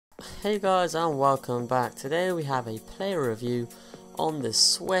Hey guys, and welcome back. Today we have a player review on the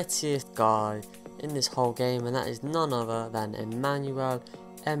sweatiest guy in this whole game, and that is none other than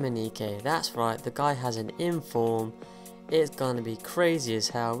Emenike. That's right, the guy has an inform. It's going to be crazy as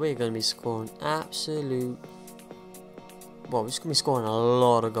hell. We're going to be scoring we're just going to be scoring a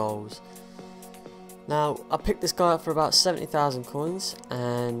lot of goals. Now, I picked this guy up for about 70,000 coins,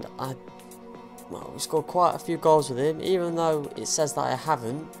 and we scored quite a few goals with him, even though it says that I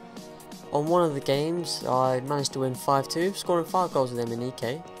haven't. On one of the games, I managed to win 5-2, scoring 5 goals with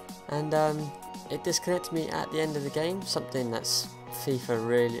Emenike, and it disconnected me at the end of the game, something that's FIFA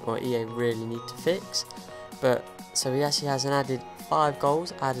really, or EA really need to fix. But so he actually has an added 5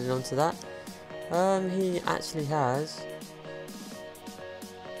 goals added onto that. He actually has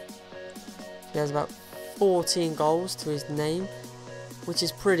about 14 goals to his name, which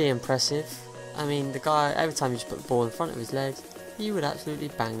is pretty impressive. I mean, the guy, every time you just put the ball in front of his legs, he would absolutely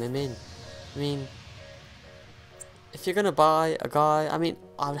bang them in. I mean, if you're going to buy a guy, I mean,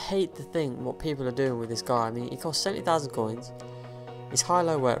 I would hate to think what people are doing with this guy. I mean, he costs 70,000 coins, he's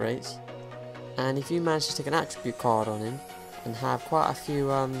high-low work rates, and if you manage to stick an attribute card on him and have quite a few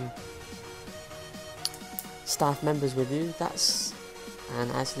staff members with you,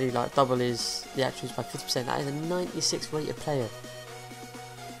 and actually like double the attributes by 50%, that is a 96 rated player.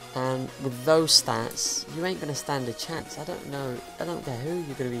 And with those stats, you ain't going to stand a chance. I don't care who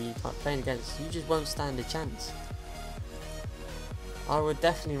you're going to be playing against, you just won't stand a chance. I would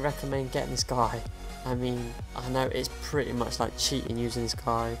definitely recommend getting this guy. I mean, I know it's pretty much like cheating using this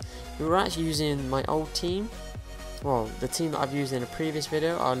guy. We were actually using my old team, well, the team that I've used in a previous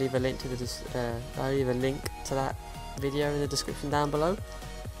video. I'll leave a link to that video in the description down below.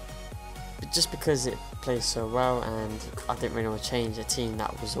 But just because it plays so well, and I didn't really want to change a team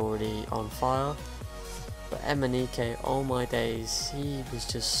that was already on fire. But Emenike, all my days, he was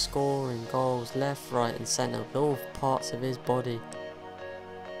just scoring goals left, right and centre with all parts of his body.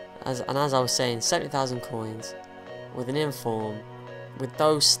 As I was saying, 70,000 coins with an inform, with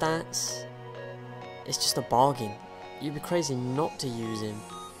those stats, it's just a bargain. You'd be crazy not to use him.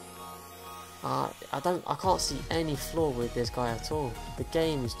 I can't see any flaw with this guy at all. The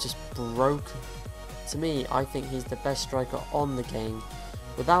game is just broken. To me, I think he's the best striker on the game,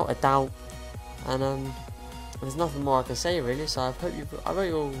 without a doubt. And there's nothing more I can say really. So I hope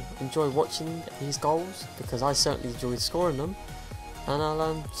you'll enjoy watching these goals, because I certainly enjoyed scoring them. And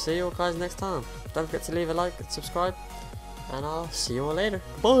I'll see you all guys next time. Don't forget to leave a like and subscribe, and I'll see you all later.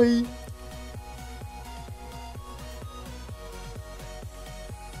 Bye.